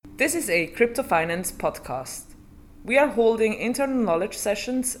This is a Crypto Finance podcast. We are holding internal knowledge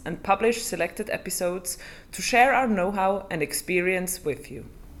sessions and publish selected episodes to share our know-how and experience with you.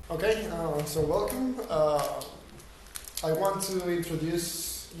 Okay, so welcome. I want to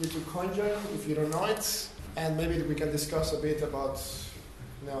introduce you to CoinJoin if you don't know it, and maybe we can discuss a bit about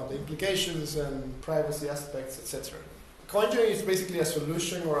the implications and privacy aspects, etc. CoinJoin is basically a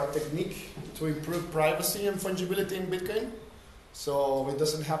solution or a technique to improve privacy and fungibility in Bitcoin. So it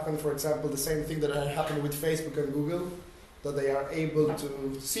doesn't happen, for example, the same thing that happened with Facebook and Google, that they are able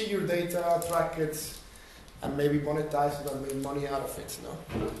to see your data, track it, and maybe monetize it and make money out of it.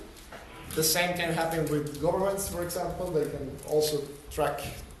 The same can happen with governments, for example. They can also track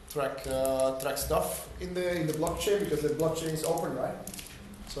stuff in the blockchain, because the blockchain is open, right?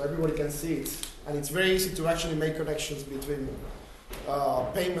 So everybody can see it, and it's very easy to actually make connections between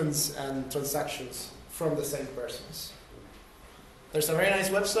payments and transactions from the same persons. There's a very nice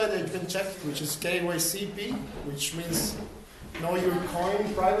website that you can check, which is KYCP, which means Know Your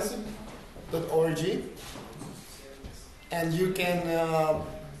Coin Privacy.org, and you can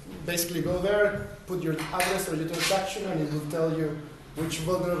basically go there, put your address or your transaction, and it will tell you which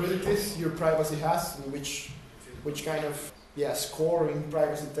vulnerabilities your privacy has and which kind of score in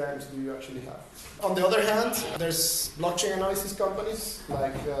privacy terms do you actually have. On the other hand, there's blockchain analysis companies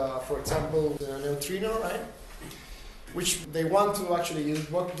like, for example, Neutrino, right? Which they want to actually use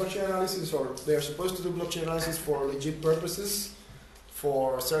blockchain analysis, or they're supposed to do blockchain analysis for legit purposes,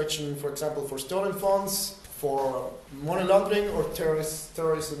 for searching, for example, for stolen funds, for money laundering or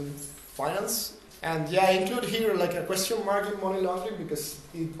terrorism finance. And I include here like a question mark in money laundering, because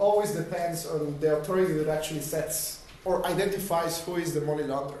it always depends on the authority that actually sets or identifies who is the money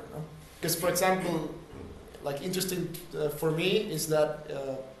launderer. No? Because, for example, like interesting for me is that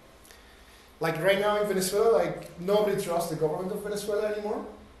like right now in Venezuela, like nobody trusts the government of Venezuela anymore,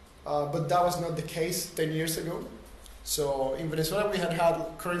 but that was not the case 10 years ago. So in Venezuela we had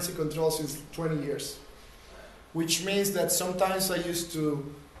currency control since 20 years, which means that sometimes I used to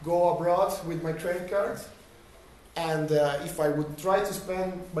go abroad with my credit card, and if I would try to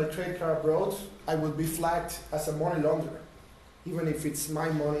spend my credit card abroad, I would be flagged as a money launderer, even if it's my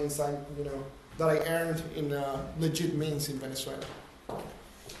money inside, that I earned in legit means in Venezuela.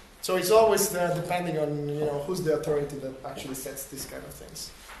 So it's always depending on who's the authority that actually sets these kind of things.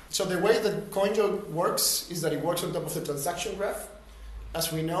 So the way that CoinJoin works is that it works on top of the transaction graph.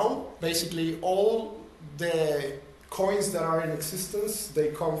 As we know, basically all the coins that are in existence, they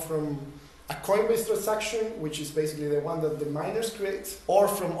come from a Coinbase transaction, which is basically the one that the miners create, or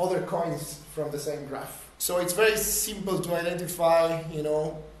from other coins from the same graph. So it's very simple to identify,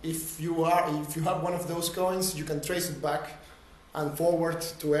 if you have one of those coins, you can trace it back and forward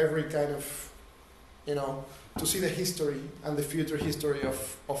to every kind of, to see the history and the future history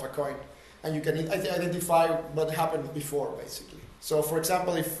of a coin. And you can identify what happened before, basically. So, for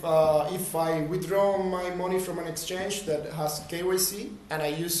example, if I withdraw my money from an exchange that has KYC and I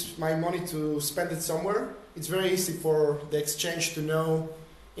use my money to spend it somewhere, it's very easy for the exchange to know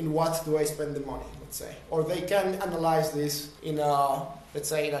in what do I spend the money, let's say. Or they can analyze this in a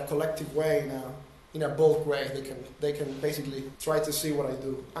collective way, in a bulk way. They can basically try to see what I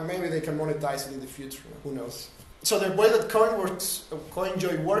do, and maybe they can monetize it in the future. Who knows? So the way that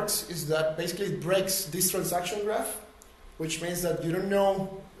CoinJoin works is that basically it breaks this transaction graph, which means that you don't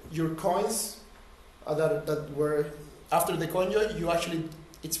know your coins that were after the CoinJoin.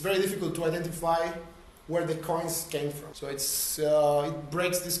 It's very difficult to identify where the coins came from. So it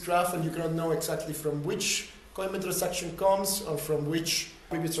breaks this graph, and you cannot know exactly from which Coinbase transaction comes or from which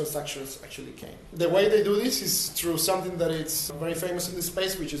previous transactions actually came. The way they do this is through something that is very famous in the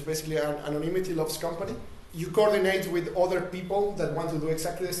space, which is basically an anonymity loves company. You coordinate with other people that want to do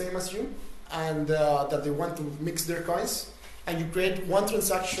exactly the same as you, and that they want to mix their coins, and you create one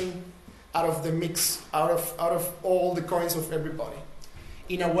transaction out of the mix, out of all the coins of everybody,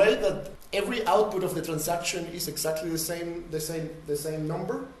 in a way that every output of the transaction is exactly the same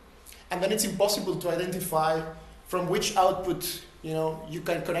number, and then it's impossible to identify from which output you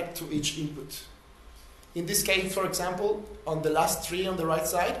can connect to each input. In this case, for example, on the last three on the right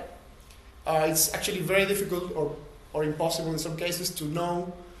side, it's actually very difficult or impossible in some cases to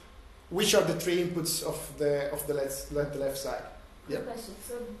know which are the three inputs of the left side. Yeah. Question.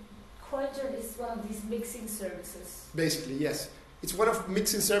 So CoinJoin is one of these mixing services. Basically, yes. It's one of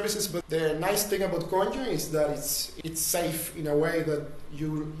mixing services, but the nice thing about CoinJoin is that it's safe in a way that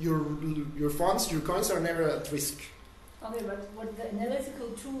your funds, your coins are never at risk. Okay, but what the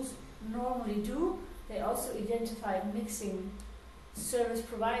analytical tools normally do, they also identify mixing service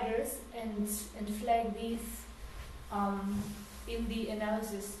providers and flag these in the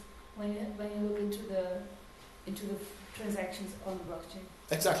analysis when you look into the transactions on the blockchain.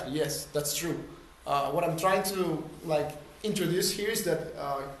 Exactly. Yes, that's true. What I'm trying to introduce here is that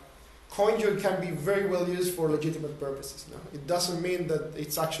CoinJoy can be very well used for legitimate purposes. No? It doesn't mean that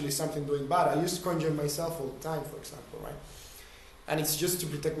it's actually something doing bad. I use CoinJoy myself all the time, for example, right? And it's just to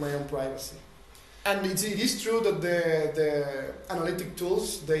protect my own privacy. And it is true that the analytic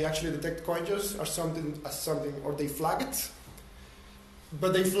tools, they actually detect CoinJoys as something, or they flag it.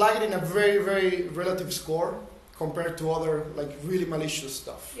 But they flag it in a very, very relative score compared to other really malicious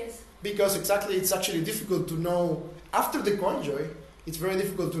stuff. Yes. Because it's actually difficult to know after the CoinJoy. It's very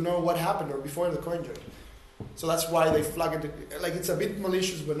difficult to know what happened or before the CoinJoy. So that's why they flag it. It's a bit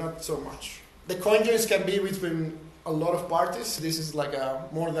malicious, but not so much. The CoinJoys can be between a lot of parties. This is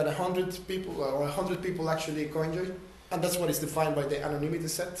more than 100 people, or 100 people actually CoinJoy. And that's what is defined by the anonymity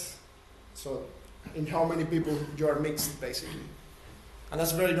set. So in how many people you are mixed, basically. And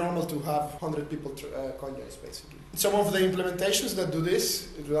that's very normal to have 100 people CoinJoys, basically. Some of the implementations that do this,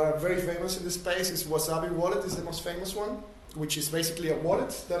 that are very famous in the space, is Wasabi Wallet is the most famous one, which is basically a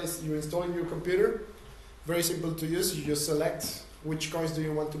wallet that is you install in your computer. Very simple to use. You just select which coins do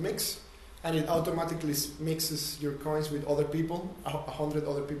you want to mix, and it automatically mixes your coins with other people, 100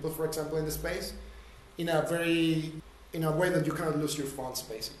 other people, for example, in the space, in a way that you cannot lose your funds,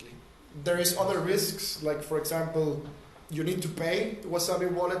 basically. There is other risks, like for example, you need to pay Wasabi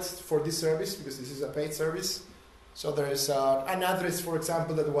Wallet for this service because this is a paid service. So there is an address, for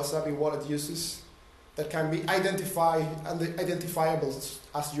example, that the Wasabi Wallet uses that can be identifiable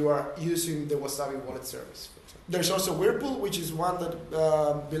as you are using the Wasabi Wallet service. There's also Whirlpool, which is one that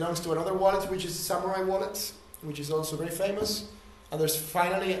belongs to another wallet, which is Samurai Wallet, which is also very famous. And there's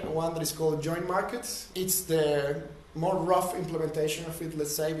finally one that is called Join Markets. It's the more rough implementation of it,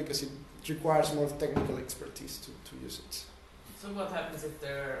 let's say, because it requires more technical expertise to use it. So what happens if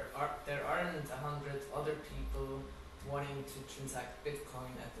there aren't 100 other people wanting to transact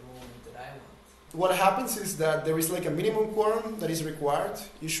Bitcoin at the moment that I want? What happens is that there is a minimum quorum that is required.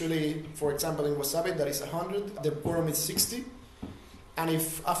 Usually, for example, in Wasabi, that is 100. The quorum is 60. And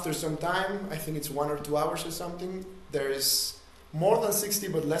if after some time, I think it's 1 or 2 hours or something, there is more than 60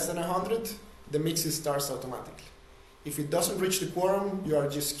 but less than 100, the mix starts automatically. If it doesn't reach the quorum, you are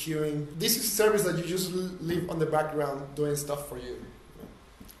just queuing. This is a service that you just leave on the background doing stuff for you.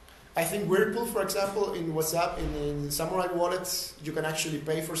 I think Whirlpool, for example, in WhatsApp, in Samurai Wallets, you can actually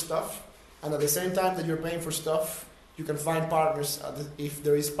pay for stuff. And at the same time that you're paying for stuff, you can find partners. If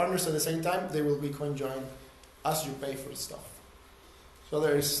there is partners at the same time, they will be CoinJoin as you pay for stuff. So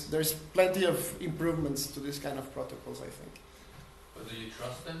there's plenty of improvements to this kind of protocols, I think. But do you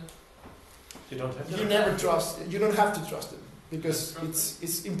trust them? You don't have to. You never trust. You don't have to trust them because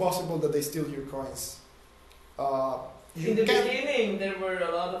it's impossible that they steal your coins. In the beginning, there were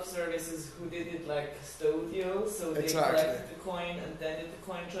a lot of services who did it like custodial, so they collected the coin and then did the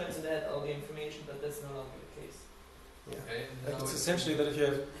coin join, so they had all the information, but that's no longer the case. Yeah. Okay. It's essentially that if you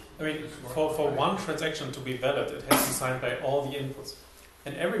have, for one transaction to be valid, it has to be signed by all the inputs,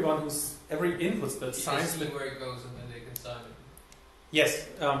 and every input that signs the where it goes and then they can sign it. Yes,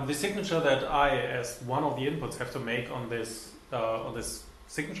 the signature that I, as one of the inputs, have to make on this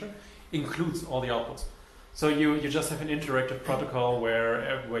signature includes all the outputs. So you just have an interactive protocol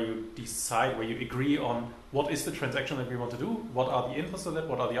where you decide, where you agree on what is the transaction that we want to do, what are the inputs of that,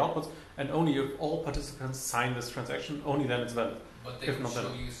 what are the outputs, and only if all participants sign this transaction, only then it's valid. But they can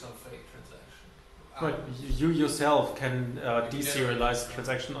show you some fake transaction. Right, you yourself can deserialize the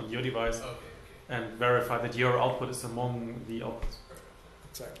transaction on your device and verify that your output is among the outputs.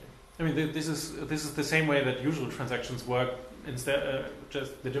 Exactly. This is the same way that usual transactions work. Instead,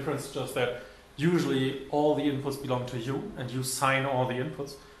 just the difference is just that usually all the inputs belong to you, and you sign all the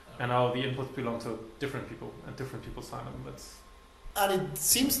inputs, and now the inputs belong to different people, and different people sign them. And it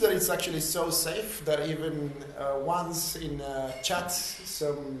seems that it's actually so safe that even once in a chat,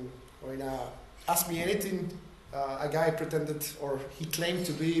 or in a Ask Me Anything, a guy pretended, or he claimed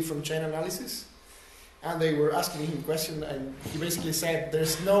to be from Chain Analysis, and they were asking him a question, and he basically said,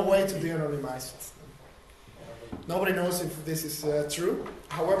 "There's no way to de-anonymize it." Nobody knows if this is true.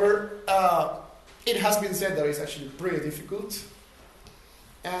 However, it has been said that it's actually pretty difficult.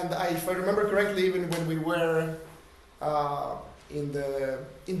 And if I remember correctly, even when we were in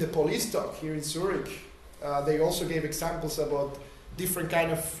the police talk here in Zurich, they also gave examples about different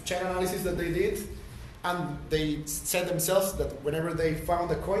kind of chain analysis that they did, and they said themselves that whenever they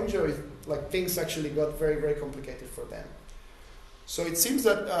found a CoinJoy, things actually got very, very complicated for them. So it seems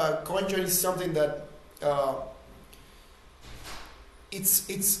that CoinJoy is something that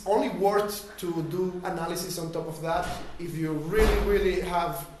it's only worth to do analysis on top of that if you really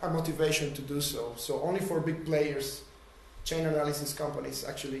have a motivation to do so. So only for big players, chain analysis companies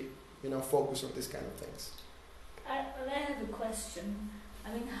actually focus on these kind of things. I have a question.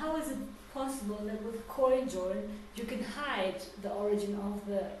 I mean, how is it possible that with CoinJoin you can hide the origin of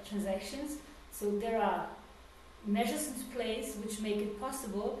the transactions? So there are measures in place which make it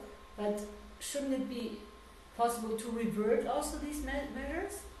possible, but shouldn't it be possible to revert also these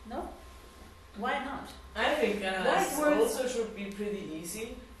measures? No? Why not? I think analysis also should be pretty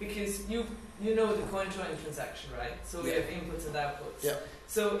easy, because you know the CoinJoin transaction, right? So we have inputs and outputs. Yeah.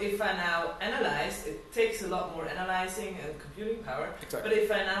 So if I now analyze, it takes a lot more analyzing and computing power. Exactly. But if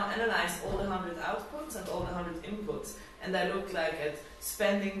I now analyze all the 100 outputs and all the 100 inputs, and I look like at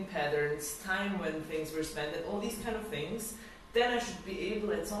spending patterns, time when things were spent, and all these kind of things, then I should be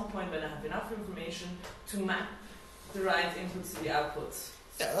able at some point when I have enough information to map the right inputs to the outputs.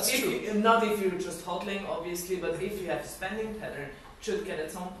 Yeah, that's true. Not if you're just hodling, obviously, but if you have a spending pattern, it should get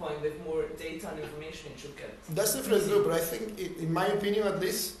at some point with more data and information, it should get. That's definitely true, but I think, in my opinion at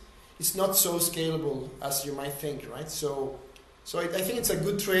least, it's not so scalable as you might think, right? So I think it's a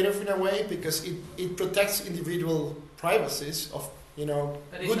good trade-off in a way, because it protects individual privacies of but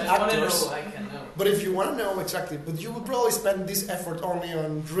good if I actors. want to know, I can know. But if you want to know exactly, but you will probably spend this effort only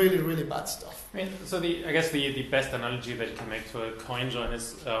on really bad stuff. I mean, so I guess the best analogy that you can make to a CoinJoin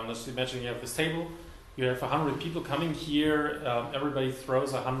is just imagine you have this table, you have 100 people coming here, everybody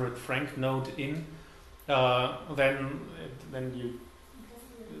throws 100 franc note in, then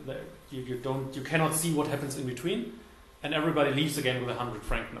you cannot see what happens in between, and everybody leaves again with 100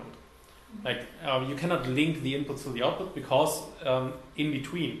 franc note. Like you cannot link the input to the output, because in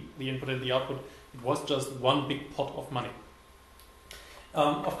between the input and the output, it was just one big pot of money.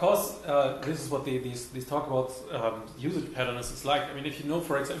 Of course, this is what these talk about usage patterns is like. I mean, if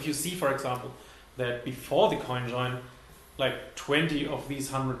you see, for example, that before the CoinJoin, like 20 of these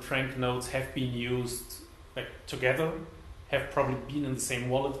 100 franc notes have been used like together, have probably been in the same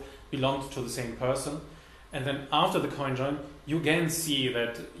wallet, belonged to the same person, and then after the CoinJoin, you again see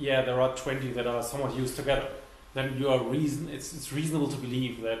that there are 20 that are somewhat used together. Then it's reasonable to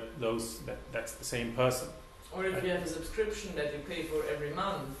believe that that's the same person. Or if you have a subscription that you pay for every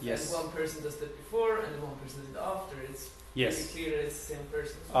month, yes, and one person does that before and one person does it after, it's pretty clear that it's the same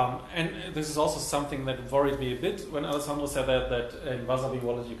person. And this is also something that worried me a bit when Alessandro said that in Wasabi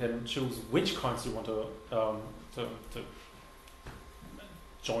Wallet you can choose which coins you want to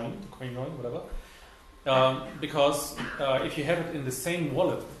join, the CoinJoin, whatever. Because if you have it in the same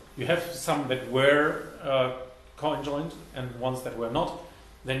wallet, you have some that were CoinJoined and ones that were not,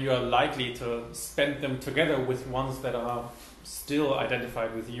 then you are likely to spend them together with ones that are still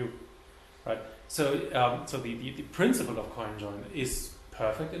identified with you, right? So the principle of CoinJoin is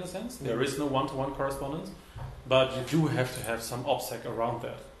perfect in a sense. There is no one-to-one correspondence, but you do have to have some OPSEC around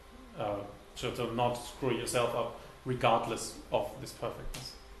that to not screw yourself up, regardless of this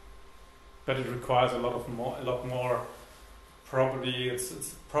perfectness. But it requires a lot more. Probably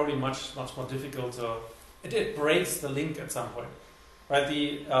it's probably much more difficult to. It breaks the link at some point, right?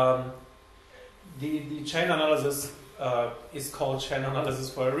 The chain analysis is called chain analysis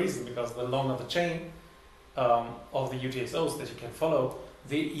for a reason, because the longer the chain of the UTXOs that you can follow,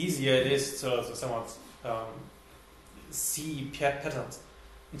 the easier it is to somewhat see patterns.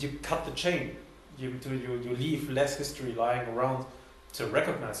 And you cut the chain, you leave less history lying around to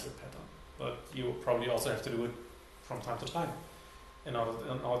recognize your pattern. But you probably also have to do it from time to time in order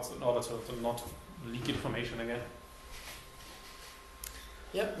to not leak information again.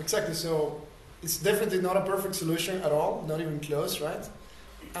 Yeah, exactly. So it's definitely not a perfect solution at all, not even close, right?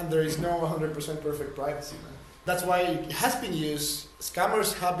 And there is no 100% perfect privacy. That's why it has been used.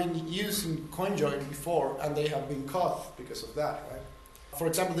 Scammers have been using CoinJoin before, and they have been caught because of that, right? For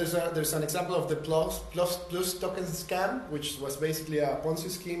example, there's an example of the Plus token scam, which was basically a Ponzi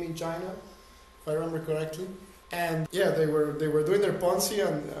scheme in China, if I remember correctly. And they were doing their Ponzi,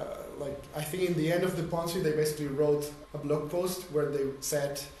 and I think in the end of the Ponzi, they basically wrote a blog post where they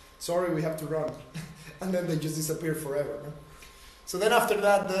said, "Sorry, we have to run," and then they just disappeared forever. No? So then after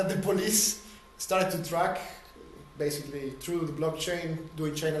that, the police started to track, basically through the blockchain,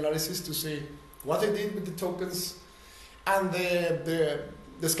 doing chain analysis to see what they did with the tokens. And the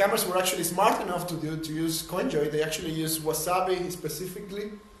scammers were actually smart enough to use CoinJoin. They actually used Wasabi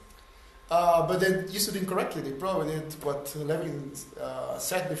specifically, but they used it incorrectly. They probably did what Levin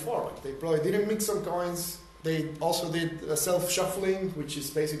said before. Like they probably didn't mix some coins. They also did self-shuffling, which is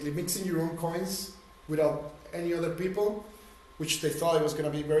basically mixing your own coins without any other people, which they thought it was going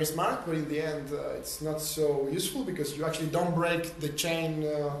to be very smart, but in the end, it's not so useful because you actually don't break the chain,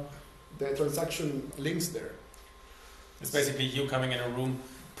 the transaction links there. It's basically you coming in a room,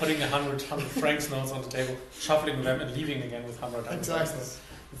 putting 100 francs notes on the table, shuffling them, and leaving again with 100 francs Exactly. notes.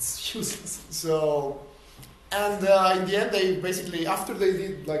 It's useless. So, and in the end, they basically, after they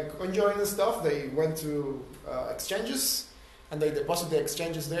did like conjoin and stuff, they went to exchanges and they deposited the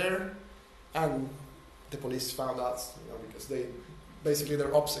exchanges there, and the police found out, because they basically their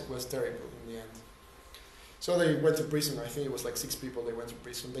OPSEC was terrible in the end. So they went to prison. I think it was like 6 people. They went to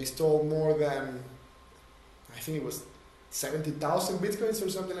prison. They stole more than, I think it was 70,000 bitcoins or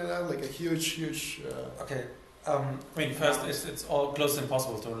something like that. Like a huge. Okay. I mean, first, it's all close to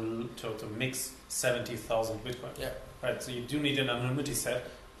impossible to mix 70,000 Bitcoin. Yeah. Right. So you do need an anonymity set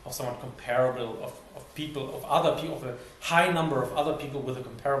of somewhat comparable of people, of other people, of a high number of other people with a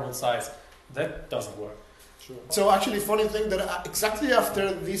comparable size. That doesn't work. Sure. So actually, funny thing that exactly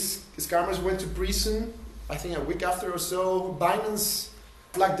after these scammers went to prison, I think a week after or so, Binance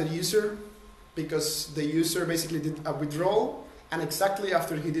flagged the user because the user basically did a withdrawal, and exactly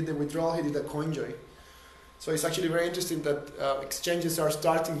after he did the withdrawal, he did a CoinJoy. So it's actually very interesting that exchanges are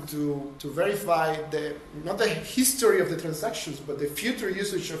starting to verify not the history of the transactions, but the future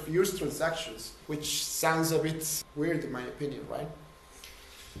usage of used transactions, which sounds a bit weird in my opinion, right?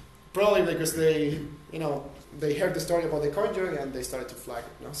 Probably because they heard the story about the CoinJoy and they started to flag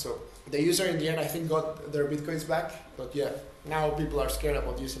it. So the user in the end, I think, got their bitcoins back, but yeah, now people are scared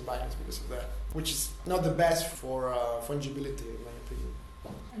about using Binance because of that, which is not the best for fungibility in my opinion.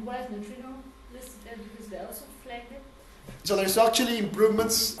 And why is Neutrino listed there? Because they also flagged it? So there's actually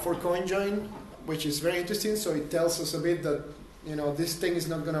improvements for CoinJoin, which is very interesting. So it tells us a bit that this thing is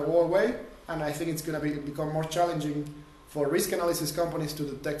not going to go away, and I think it's going to become more challenging for risk analysis companies to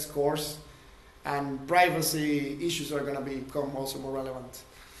detect scores, and privacy issues are going to become also more relevant.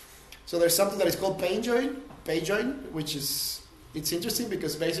 So there's something that is called PayJoin, which it's interesting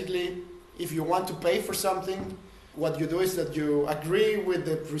because basically if you want to pay for something, what you do is that you agree with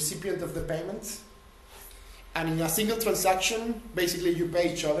the recipient of the payment, and in a single transaction, basically you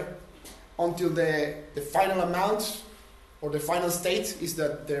pay each other until the final amount or the final state is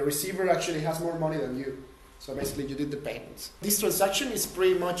that the receiver actually has more money than you. So basically you did the payment. This transaction is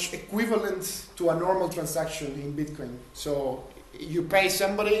pretty much equivalent to a normal transaction in Bitcoin. So you pay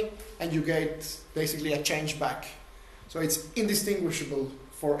somebody and you get basically a change back. So it's indistinguishable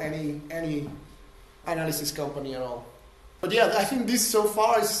for any analysis company at all. But yeah, I think this so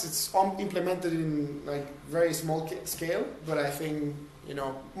far it's implemented in like very small scale, but I think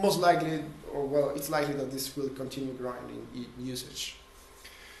most likely, it's likely that this will continue growing in usage.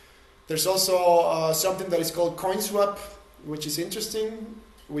 There's also something that is called CoinSwap, which is interesting,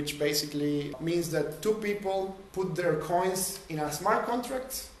 which basically means that 2 people put their coins in a smart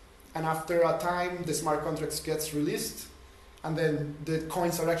contract, and after a time the smart contract gets released, and then the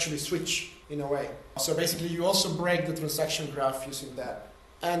coins are actually switched in a way. So basically you also break the transaction graph using that.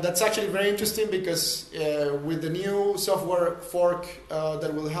 And that's actually very interesting because with the new software fork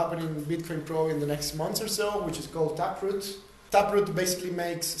that will happen in Bitcoin Pro in the next months or so, which is called Taproot, Taproot basically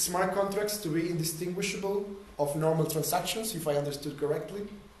makes smart contracts to be indistinguishable of normal transactions, if I understood correctly.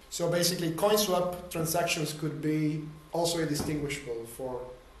 So basically, CoinSwap transactions could be also indistinguishable for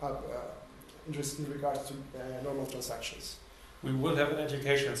in regards to normal transactions. We will have an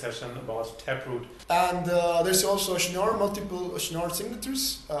education session about Taproot. And there's also multiple Schnorr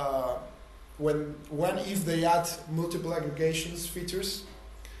signatures, if they add multiple aggregations features,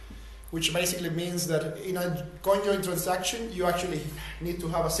 which basically means that in a CoinJoin transaction, you actually need to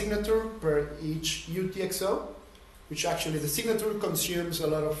have a signature per each UTXO, which actually the signature consumes a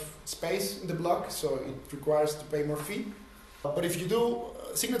lot of space in the block, so it requires to pay more fee. But if you do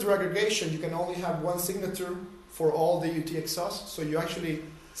signature aggregation, you can only have one signature for all the UTXOs, so you actually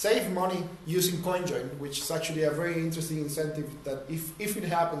save money using CoinJoin, which is actually a very interesting incentive that if it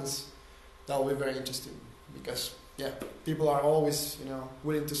happens, that will be very interesting because people are always,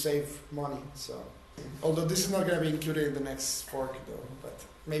 willing to save money. So, although this is not going to be included in the next fork, though, but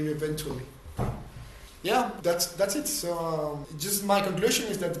maybe eventually. Yeah, that's it. So, just my conclusion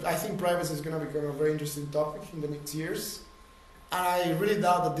is that I think privacy is going to become a very interesting topic in the next years, and I really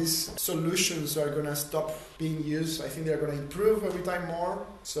doubt that these solutions are going to stop being used. I think they're going to improve every time more.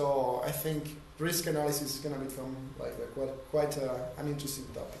 So, I think risk analysis is going to become quite an interesting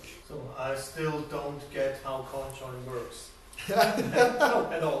topic. So I still don't get how CoinJoin works. No,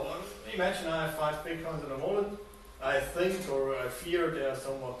 at all. Imagine I have 5 Bitcoins in a wallet. I think or I fear they are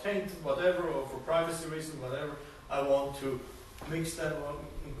somewhat tainted, whatever, or for privacy reasons, whatever. I want to mix them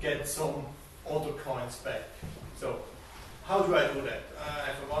and get some other coins back. So how do I do that? I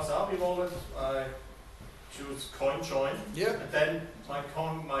have a Wasabi wallet. I choose CoinJoin, Yeah. and then my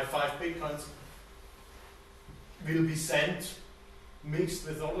 5 Bitcoins will be sent mixed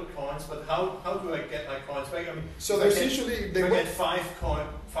with other coins. But how do I get my coins back? I mean, So if there's I get- usually if they I went. get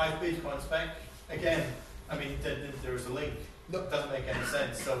 5 Bitcoins back again, I mean, then there's a link. No. It doesn't make any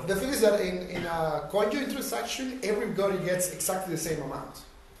sense. So The thing is that in a CoinJoin transaction, everybody gets exactly the same amount.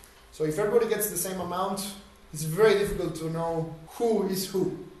 So if everybody gets the same amount, it's very difficult to know who is who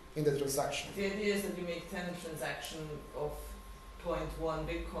in the transaction. The idea is that you make 10 transactions of 0.1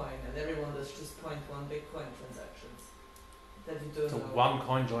 Bitcoin, and everyone does just 0.1 Bitcoin transactions. That you don't So know. one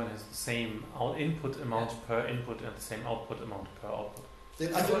coin join has the same input amount per input and the same output amount per output. Then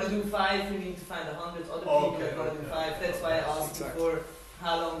If I you think- want to do 5, you need to find 100 other Okay, people that want to do okay. 5. That's why I asked Exactly. before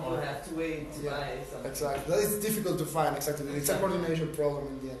how long do you Okay. have to wait to Yeah. buy something. Exactly. That is difficult to find. Exactly. It's a coordination problem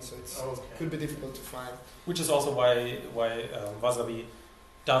in the end, so it's okay. could be difficult to find. Which is also why Wasabi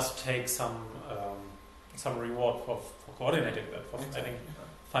does take some reward for coordinating that, for I think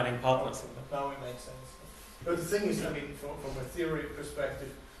finding partners in that. Now it makes sense. But the thing is, I mean, from a theory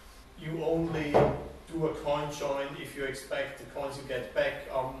perspective, you only do a coin join if you expect the coins you get back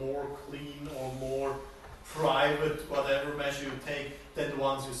are more clean or more private, whatever measure you take, than the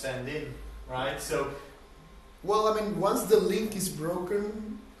ones you send in, right? So, Well, I mean, once the link is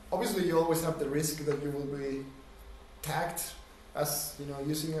broken, obviously you always have the risk that you will be tagged as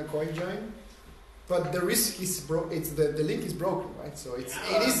using a coin join. But the risk is it's the link is broken, right? So it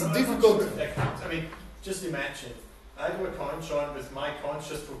is I'm not difficult. sure if that counts. I mean, just imagine, I do a coin join with my coins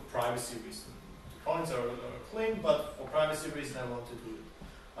just for privacy reasons. The coins are clean, but for privacy reason I want to do it.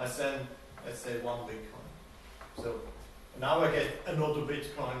 I send, let's say, 1 Bitcoin. So now I get another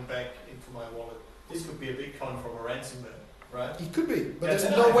Bitcoin back into my wallet. This could be a Bitcoin from a ransomware, right? It could be, but Yeah, there's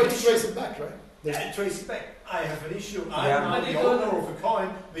then no I way have to an trace it back, right? Yeah, trace it back. I have an issue. Yeah. I'm now But the you don't- owner of a coin,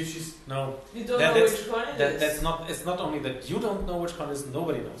 which is No, You don't That- know that's- which coin it is. that's not. It's not only that you don't know which coin it is.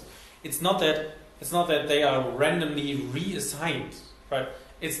 Nobody knows. It's not that they are randomly reassigned, right?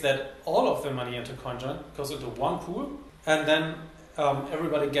 It's that all of the money into CoinJoin goes into one pool, and then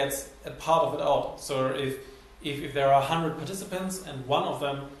everybody gets a part of it out. So if there are 100 participants and one of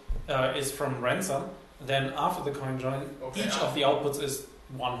them is from ransom, then after the CoinJoin, Okay, each of the outputs is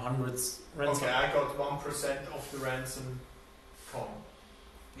 100th ransom. okay. I got 1% of the ransom coin.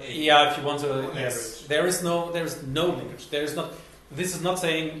 Yeah, if you want to, On yes. average. There is no linkage. There is not. This is not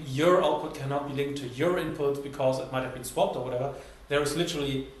saying your output cannot be linked to your input because it might have been swapped or whatever. There is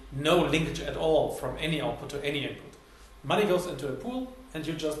literally no linkage at all from any output to any input. Money goes into a pool, and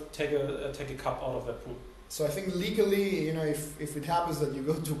you just take a cup out of that pool. So I think legally, if it happens that you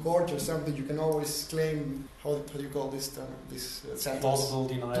go to court or something, you can always claim how do you call this term? This sentence? Plausible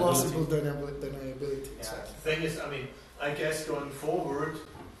deniability. Plausible deniability. Yeah. Exactly. The thing is, I mean, I guess going forward,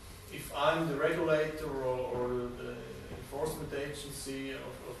 if I'm the regulator or the enforcement agency of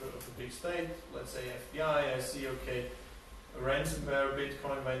a big state, let's say FBI, I see, okay, a ransomware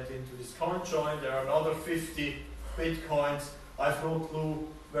Bitcoin went into this coin join, there are another 50 Bitcoins, I've no clue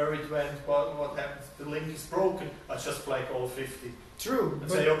where it went, what happened, the link is broken, I just flag all 50. True, And but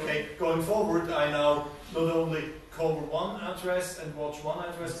say, okay, going forward, I now not only cover one address and watch one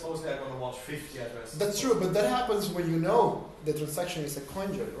address closely, I'm going to watch 50 addresses. that's true. But that happens when you know the transaction is a coin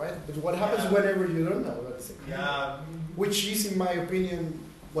join, right? But what happens Yeah. whenever you don't know that it's a coin join? Yeah, Which is, in my opinion,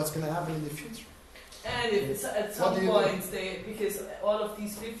 what's going to happen in the future. And if it's at What some do you point because all of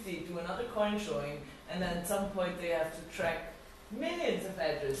these 50 do another coin join, and then at some point they have to track millions of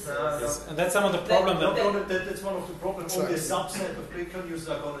addresses. No. Yes. And that's some of the problem that. that's one of the problems. Only a subset of Bitcoin users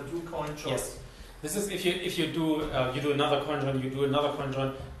are going to do coin joins. Yes. This is if you do another coin join, you do another coin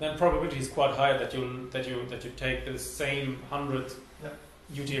join, then probability is quite high that you take the same 100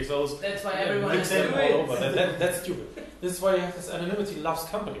 UTXOs. That's why and everyone mix has to them do all it. over. That's stupid. This is why you have this anonymity loves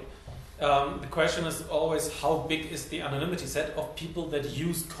company. The question is always how big is the anonymity set of people that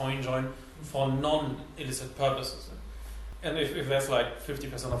use CoinJoin for non-illicit purposes. And if there's like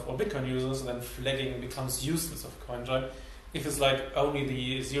 50% of all Bitcoin users, then flagging becomes useless of CoinJoin. If it's like only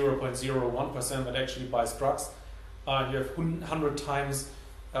the 0.01% that actually buys drugs, you have 100 times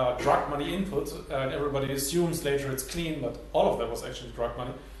drug money input, and everybody assumes later it's clean, but all of that was actually drug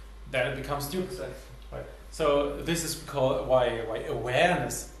money, then it becomes stupid. Exactly. So this is why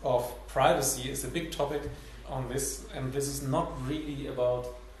awareness of privacy is a big topic on this, and this is not really about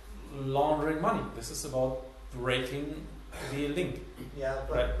laundering money. This is about breaking the link. Yeah,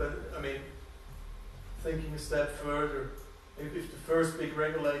 but I mean, thinking a step further, if the first big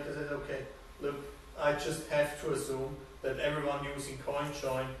regulator says, okay, look, I just have to assume that everyone using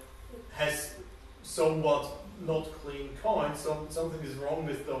CoinJoin has somewhat not clean coins, something is wrong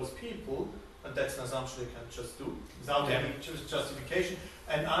with those people, and that's an assumption you can just do without any justification.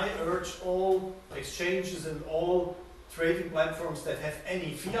 And I urge all exchanges and all trading platforms that have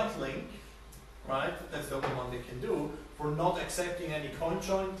any fiat link, right? That's the only one they can do, for not accepting any coins.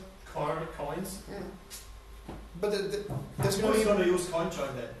 Yeah. But there's Who's going to use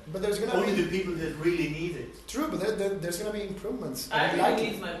CoinJoin then? But there's going to Only be the people that really need it. true. But there's going to be improvements. I like really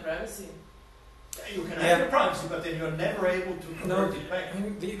it. need my privacy. You can have your privacy, but then you're never able to convert it back. I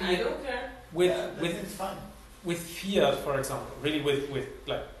mean, I don't care. It's fine. with fiat, for example, really with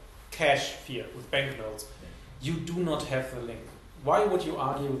like cash fiat, with banknotes, you do not have the link. Why would you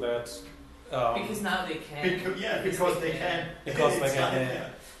argue that? Because now they can. Because they can. Because they It's can. like, Yeah.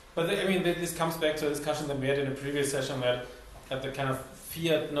 But I mean, this comes back to a discussion that we had in a previous session that at the kind of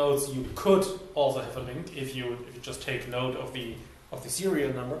fiat notes you could also have a link if you just take note of the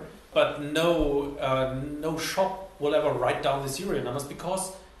serial number, but no shop will ever write down the serial numbers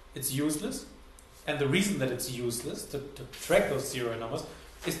because it's useless. And the reason that it's useless to track those serial numbers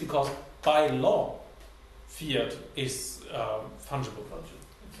is because by law, fiat is fungible.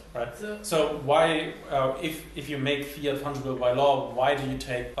 Right. So why, if you make fiat fungible by law, why do you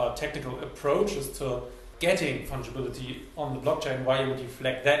take technical approaches to getting fungibility on the blockchain? Why would you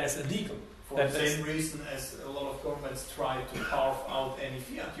flag that as illegal? For the same reason as a lot of governments try to carve out any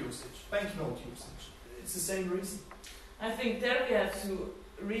fiat usage, banknote usage. It's the same reason. I think there we have to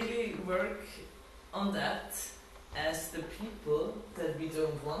really work on that as the people, that we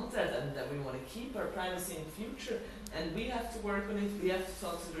don't want that and that we want to keep our privacy in the future. And we have to work on it, we have to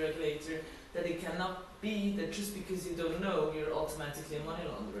talk to the regulator, that it cannot be that just because you don't know, you're automatically a money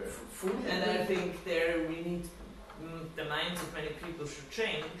launderer. And I think there we need, the minds of many people should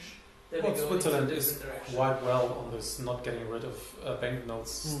change. That Well, we go Switzerland into a is different direction. quite well on this not getting rid of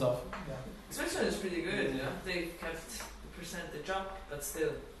banknotes stuff. Yeah. Switzerland is pretty good, you know. They kept the percentage up, but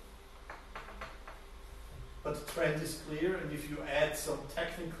still. But the trend is clear, and if you add some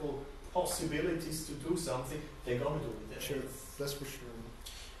technical possibilities to do something, they're going to do it. Sure, that's for sure.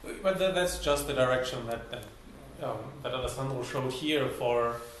 But that's just the direction that Alessandro showed here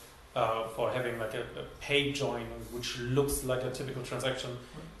for having like a pay join, which looks like a typical transaction.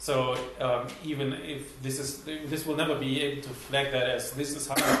 So even if this will never be able to flag that as this is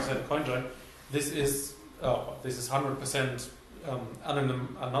 100% coin join, this is 100%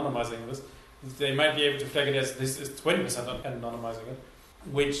 anonymizing this. They might be able to flag it as this is 20% anonymizing it,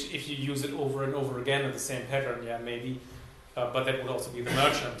 which if you use it over and over again in the same pattern, yeah, maybe. But that would also be the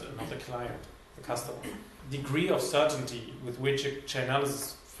merchant and not the client, the customer. Degree of certainty with which a chain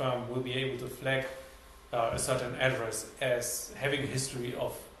analysis firm will be able to flag a certain address as having a history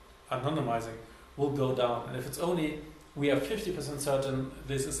of anonymizing will go down. And if it's only we are 50% certain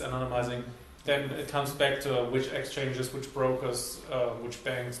this is anonymizing, then it comes back to which exchanges, which brokers, which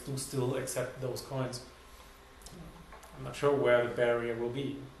banks do still accept those coins. I'm not sure where the barrier will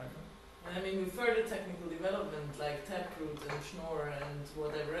be. I mean, with further technical development like Taproot and Schnorr and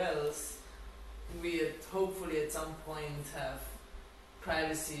whatever else, we hopefully at some point have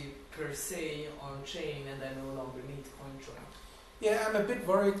privacy per se on chain, and I no longer need CoinJoin. Yeah, I'm a bit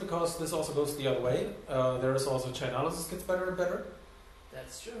worried because this also goes the other way. There is also chain analysis gets better and better.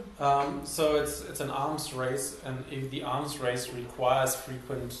 That's true. So it's an arms race, and if the arms race requires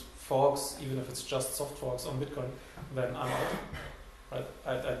frequent forks, even if it's just soft forks on Bitcoin, then I'm out. Right?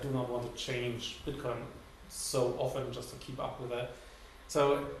 I do not want to change Bitcoin so often just to keep up with that.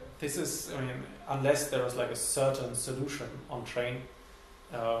 So this is, I mean, unless there is like a certain solution on chain,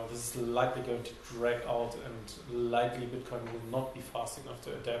 this is likely going to drag out, and likely Bitcoin will not be fast enough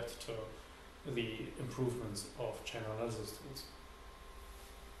to adapt to the improvements of chain analysis tools.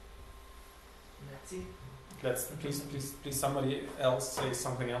 Let's see. Please somebody else say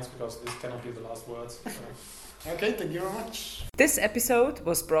something else, because this cannot be the last words. Okay, thank you very much. This episode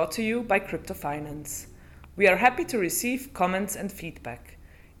was brought to you by Crypto Finance. We are happy to receive comments and feedback.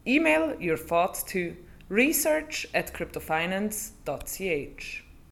 Email your thoughts to research@cryptofinance.ch.